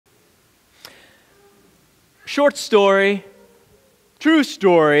Short story, true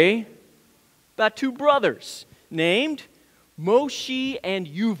story, about two brothers named Moshe and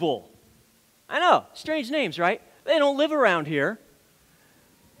Yuval. I know, strange names, right? They don't live around here.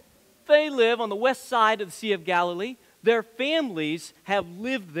 They live on the west side of the Sea of Galilee. Their families have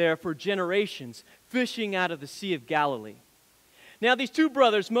lived there for generations, fishing out of the Sea of Galilee. Now, these two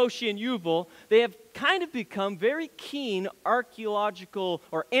brothers, Moshe and Yuval, they have kind of become very keen archaeological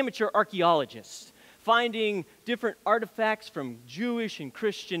or amateur archaeologists, finding different artifacts from Jewish and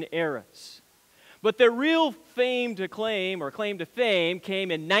Christian eras. But their real claim to fame came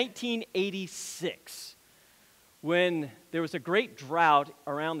in 1986, when there was a great drought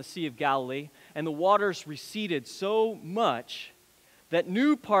around the Sea of Galilee, and the waters receded so much that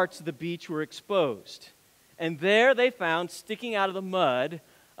new parts of the beach were exposed. And there they found, sticking out of the mud,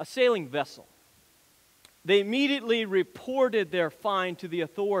 a sailing vessel. They immediately reported their find to the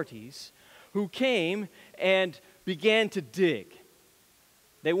authorities, who came and began to dig.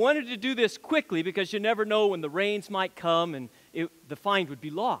 They wanted to do this quickly because you never know when the rains might come and the find would be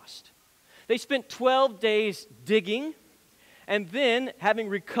lost. They spent 12 days digging, and then, having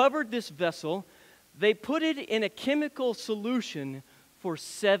recovered this vessel, they put it in a chemical solution for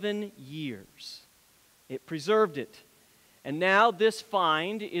 7 years. It preserved it. And now this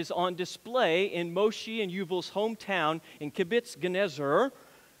find is on display in Moshe and Yuval's hometown in Kibbutz Genezer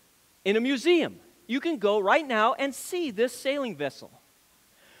in a museum. You can go right now and see this sailing vessel.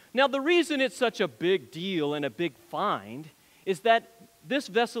 Now, the reason it's such a big deal and a big find is that this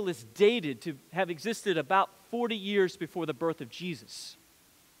vessel is dated to have existed about 40 years before the birth of Jesus.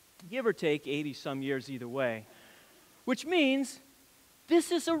 Give or take 80-some years either way. Which means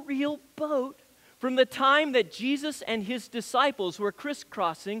this is a real boat from the time that Jesus and his disciples were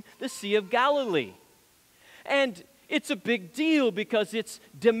crisscrossing the Sea of Galilee. And it's a big deal because its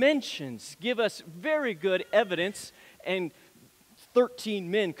dimensions give us very good evidence, and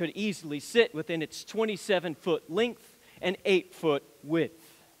 13 men could easily sit within its 27-foot length and 8-foot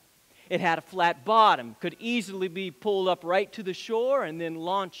width. It had a flat bottom, could easily be pulled up right to the shore and then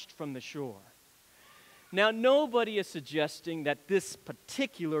launched from the shore. Now, nobody is suggesting that this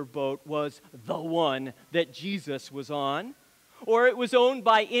particular boat was the one that Jesus was on, or it was owned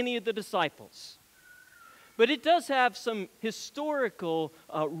by any of the disciples. But it does have some historical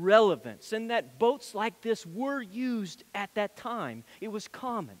relevance, in that boats like this were used at that time. It was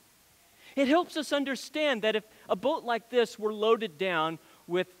common. It helps us understand that if a boat like this were loaded down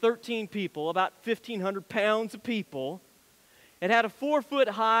with 13 people, about 1,500 pounds of people, it had a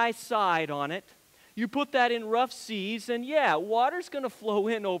 4-foot-high side on it. You put that in rough seas, and yeah, water's going to flow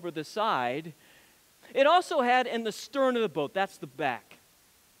in over the side. It also had in the stern of the boat, that's the back,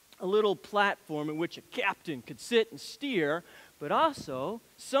 a little platform in which a captain could sit and steer, but also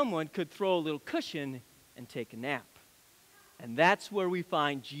someone could throw a little cushion and take a nap. And that's where we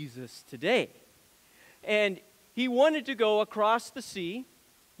find Jesus today. And he wanted to go across the sea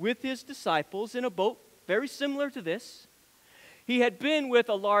with his disciples in a boat very similar to this. He had been with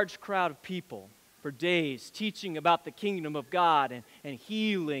a large crowd of people for days, teaching about the kingdom of God and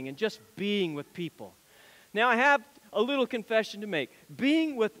healing and just being with people. Now, I have a little confession to make.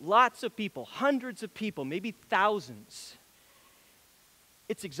 Being with lots of people, hundreds of people, maybe thousands,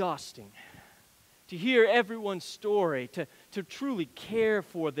 it's exhausting. To hear everyone's story, to truly care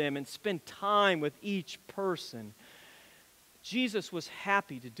for them and spend time with each person. Jesus was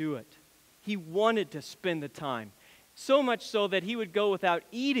happy to do it. He wanted to spend the time. So much so that he would go without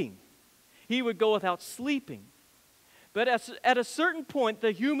eating. He would go without sleeping. But at a certain point,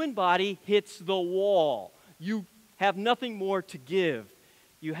 the human body hits the wall. You have nothing more to give.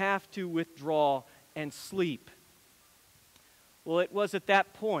 You have to withdraw and sleep. Well, it was at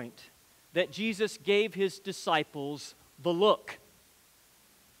that point that Jesus gave his disciples the look.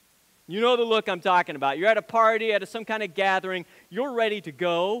 You know the look I'm talking about. You're at a party, at some kind of gathering, you're ready to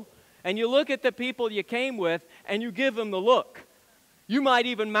go, and you look at the people you came with, and you give them the look. You might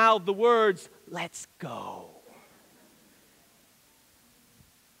even mouth the words, "Let's go."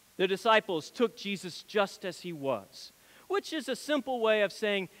 The disciples took Jesus just as he was, which is a simple way of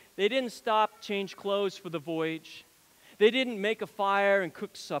saying they didn't stop, change clothes for the voyage. They didn't make a fire and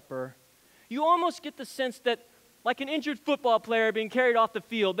cook supper. You almost get the sense that, like an injured football player being carried off the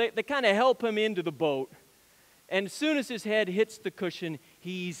field, they kind of help him into the boat. And as soon as his head hits the cushion,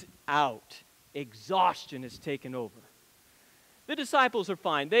 he's out. Exhaustion has taken over. The disciples are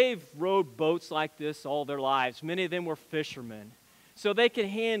fine. They've rowed boats like this all their lives. Many of them were fishermen. So they can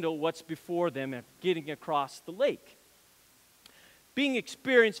handle what's before them and getting across the lake. Being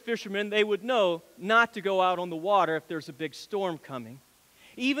experienced fishermen, they would know not to go out on the water if there's a big storm coming.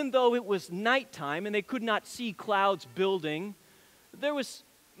 Even though it was nighttime and they could not see clouds building, there was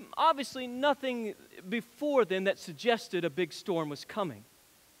obviously nothing before then that suggested a big storm was coming.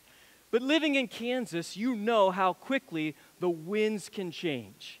 But living in Kansas, you know how quickly the winds can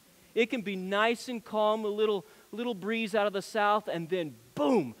change. It can be nice and calm, a little breeze out of the south, and then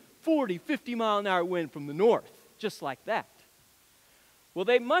boom, 40, 50-mile-an-hour wind from the north, just like that. Well,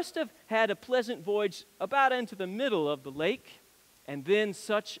 they must have had a pleasant voyage about into the middle of the lake, and then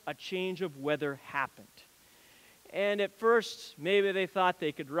such a change of weather happened. And at first, maybe they thought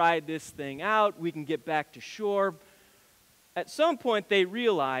they could ride this thing out, we can get back to shore. At some point, they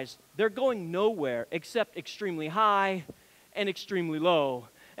realized they're going nowhere except extremely high and extremely low,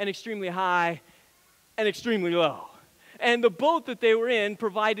 and extremely high and extremely low. And the boat that they were in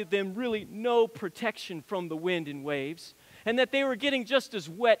provided them really no protection from the wind and waves, and that they were getting just as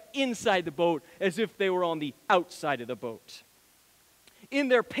wet inside the boat as if they were on the outside of the boat. In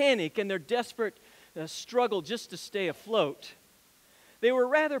their panic and their desperate struggle just to stay afloat, they were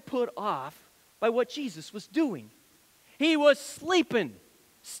rather put off by what Jesus was doing. He was sleeping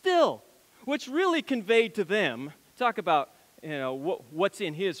still, which really conveyed to them, talk about what's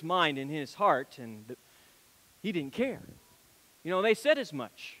in his mind and his heart, and he didn't care. They said as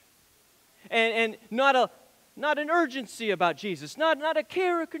much. And not an urgency about Jesus, not a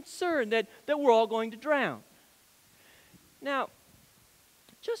care or concern that we're all going to drown. Now,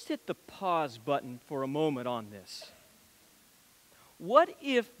 just hit the pause button for a moment on this. What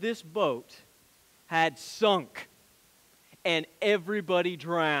if this boat had sunk and everybody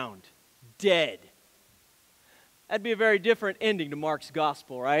drowned, dead? That'd be a very different ending to Mark's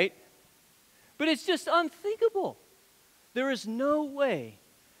gospel, right? But it's just unthinkable. There is no way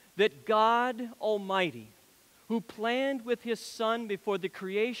that God Almighty, who planned with his Son before the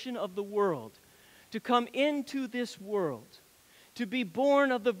creation of the world to come into this world, to be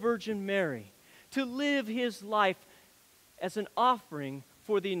born of the Virgin Mary, to live his life as an offering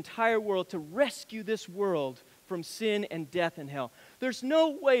for the entire world, to rescue this world from sin and death and hell. There's no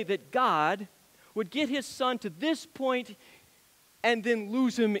way that God would get his Son to this point and then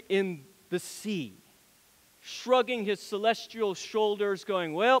lose him in the sea, shrugging his celestial shoulders,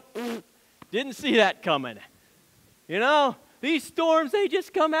 going, well, didn't see that coming. These storms, they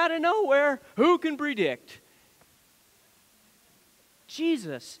just come out of nowhere. Who can predict?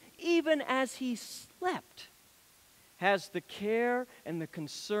 Jesus, even as he slept, has the care and the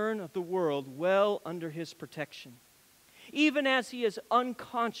concern of the world well under his protection. Even as he is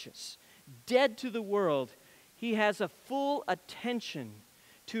unconscious, dead to the world, he has a full attention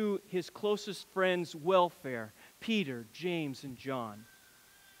to his closest friends' welfare, Peter, James, and John.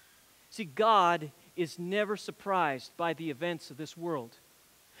 See, God is never surprised by the events of this world.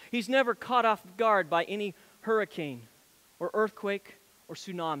 He's never caught off guard by any hurricane or earthquake or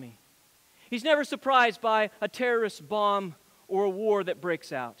tsunami. He's never surprised by a terrorist bomb or a war that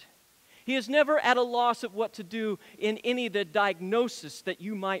breaks out. He is never at a loss of what to do in any of the diagnosis that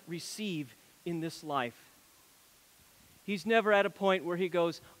you might receive in this life. He's never at a point where he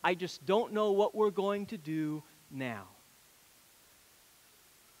goes, I just don't know what we're going to do now.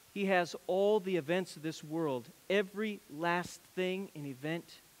 He has all the events of this world, every last thing and event,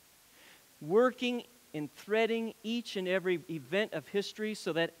 working in threading each and every event of history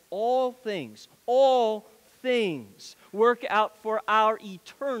so that all things work out for our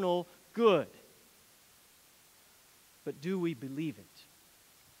eternal good. But do we believe it?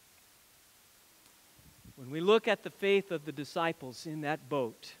 When we look at the faith of the disciples in that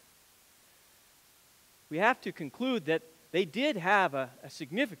boat, we have to conclude that they did have a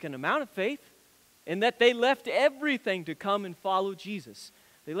significant amount of faith, and that they left everything to come and follow Jesus.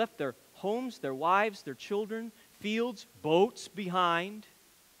 They left their homes, their wives, their children, fields, boats behind.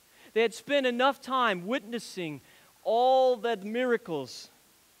 They had spent enough time witnessing all the miracles,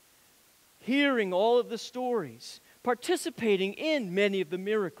 hearing all of the stories, participating in many of the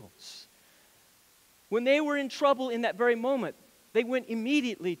miracles. When they were in trouble in that very moment, they went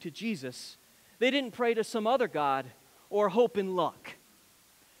immediately to Jesus. They didn't pray to some other god or hope in luck.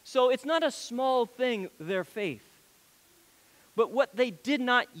 So it's not a small thing, their faith. But what they did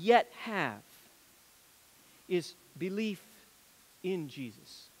not yet have is belief in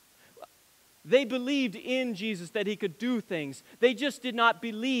Jesus. They believed in Jesus that he could do things. They just did not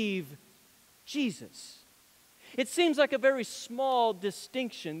believe Jesus. It seems like a very small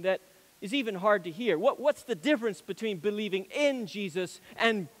distinction that is even hard to hear. What's the difference between believing in Jesus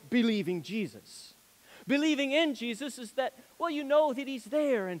and believing Jesus? Believing in Jesus is that, you know that he's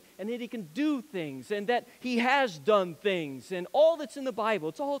there and that he can do things and that he has done things and all that's in the Bible,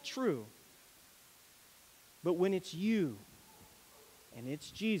 it's all true. But when it's you and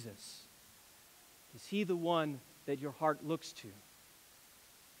it's Jesus. Is He the one that your heart looks to?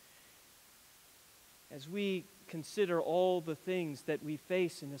 As we consider all the things that we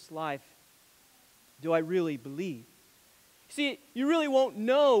face in this life, do I really believe? See, you really won't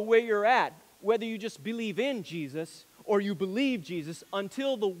know where you're at, whether you just believe in Jesus or you believe Jesus,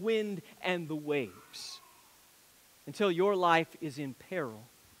 until the wind and the waves. Until your life is in peril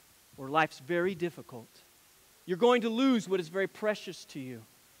or life's very difficult. You're going to lose what is very precious to you.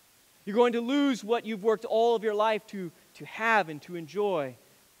 You're going to lose what you've worked all of your life to have and to enjoy.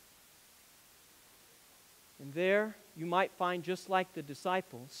 And there, you might find, just like the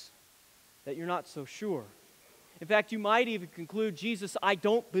disciples, that you're not so sure. In fact, you might even conclude, Jesus, I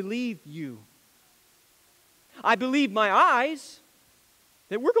don't believe you. I believe my eyes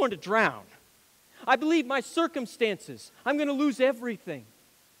that we're going to drown. I believe my circumstances. I'm going to lose everything.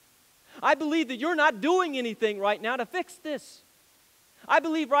 I believe that you're not doing anything right now to fix this. I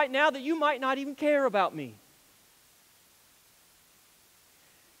believe right now that you might not even care about me.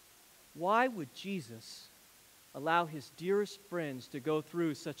 Why would Jesus allow His dearest friends to go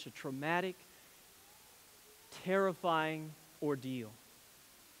through such a traumatic, terrifying ordeal?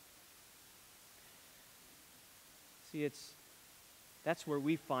 See, that's where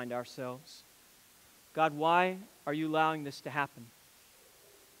we find ourselves. God, why are you allowing this to happen?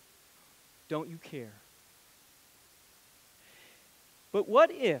 Don't you care? But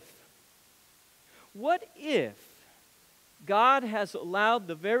what if God has allowed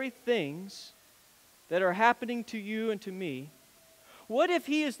the very things that are happening to you and to me, what if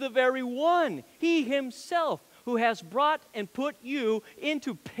He is the very one, He Himself, who has brought and put you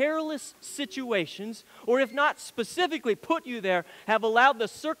into perilous situations, or if not specifically put you there, have allowed the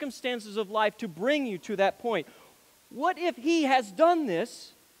circumstances of life to bring you to that point? What if He has done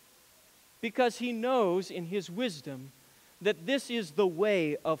this because He knows in His wisdom that this is the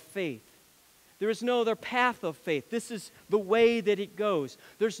way of faith? There is no other path of faith. This is the way that it goes.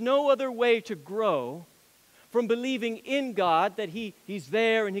 There's no other way to grow from believing in God, that He's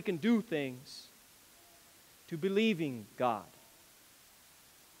there and He can do things, to believing God.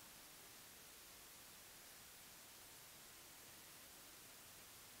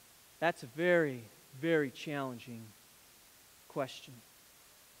 That's a very, very challenging question.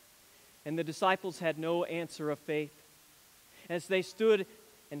 And the disciples had no answer of faith. As they stood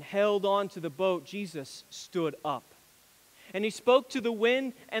and held on to the boat, Jesus stood up. And He spoke to the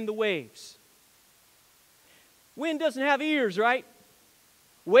wind and the waves. Wind doesn't have ears, right?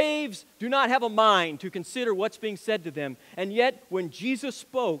 Waves do not have a mind to consider what's being said to them. And yet, when Jesus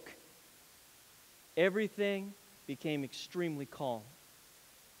spoke, everything became extremely calm.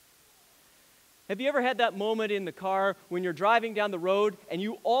 Have you ever had that moment in the car when you're driving down the road and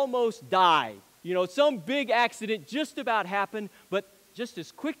you almost die? You know, some big accident just about happened, but just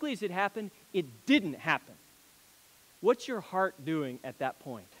as quickly as it happened, it didn't happen. What's your heart doing at that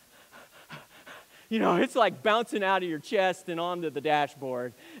point? You know, it's like bouncing out of your chest and onto the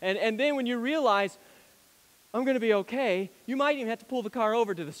dashboard. And then when you realize, I'm going to be okay, you might even have to pull the car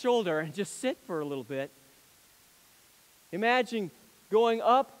over to the shoulder and just sit for a little bit. Imagine going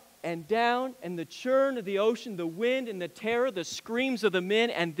up and down, and the churn of the ocean, the wind and the terror, the screams of the men,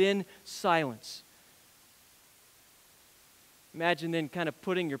 and then silence. Imagine then kind of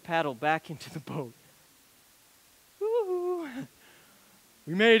putting your paddle back into the boat. Woo!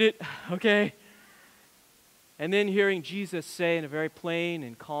 We made it, okay? And then hearing Jesus say in a very plain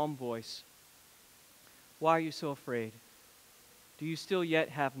and calm voice, "Why are you so afraid? Do you still yet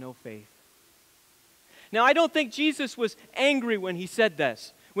have no faith?" Now, I don't think Jesus was angry when He said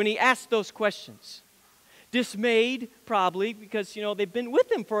this, when He asked those questions. Dismayed, probably, because, you know, they've been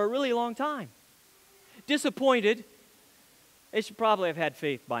with Him for a really long time. Disappointed. They should probably have had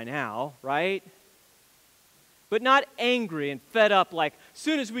faith by now, right? But not angry and fed up like, as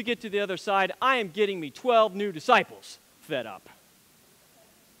soon as we get to the other side, I am getting me 12 new disciples fed up.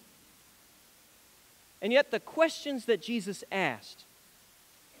 And yet the questions that Jesus asked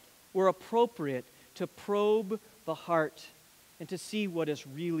were appropriate to probe the heart and to see what is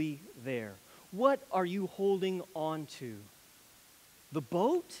really there. What are you holding on to? The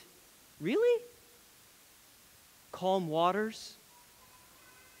boat? Really? Calm waters?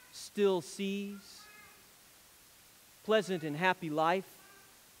 Still seas? Pleasant and happy life?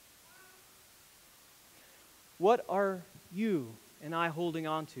 What are you and I holding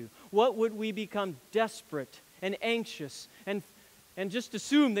on to? What would we become desperate and anxious and just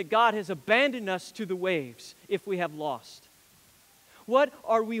assume that God has abandoned us to the waves if we have lost? What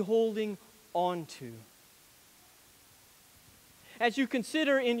are we holding on to? As you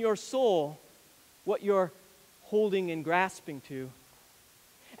consider in your soul what you're holding and grasping to,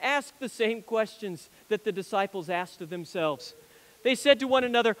 ask the same questions that the disciples asked of themselves. They said to one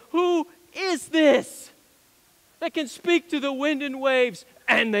another, "Who is this that can speak to the wind and waves?"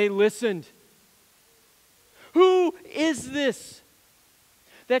 And they listened. Who is this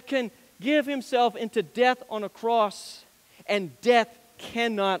that can give himself into death on a cross, and death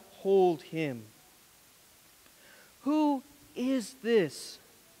cannot hold him? Who is this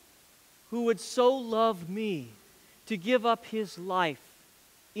who would so love me to give up his life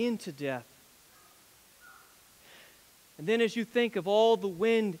into death? And then as you think of all the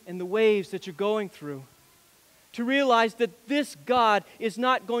wind and the waves that you're going through, to realize that this God is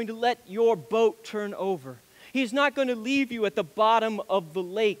not going to let your boat turn over. He's not going to leave you at the bottom of the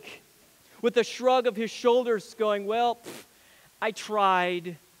lake with a shrug of his shoulders going, "Well, I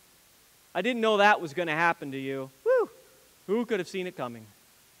tried. I didn't know that was going to happen to you. Whew. Who could have seen it coming?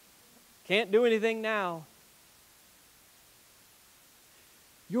 Can't do anything now."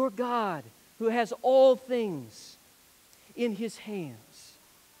 Your God, who has all things in his hands.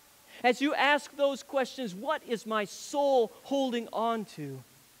 As you ask those questions, what is my soul holding on to?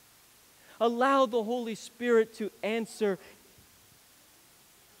 Allow the Holy Spirit to answer,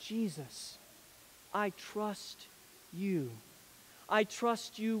 "Jesus, I trust you. I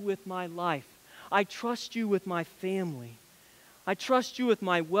trust you with my life. I trust you with my family. I trust you with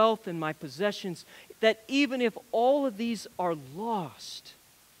my wealth and my possessions, that even if all of these are lost,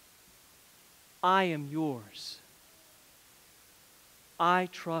 I am yours. I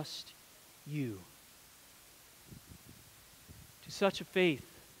trust you." To such a faith,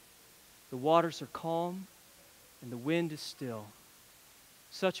 the waters are calm and the wind is still.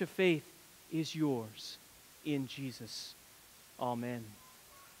 Such a faith is yours in Jesus. Amen.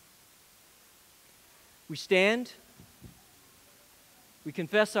 We stand, we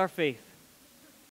confess our faith.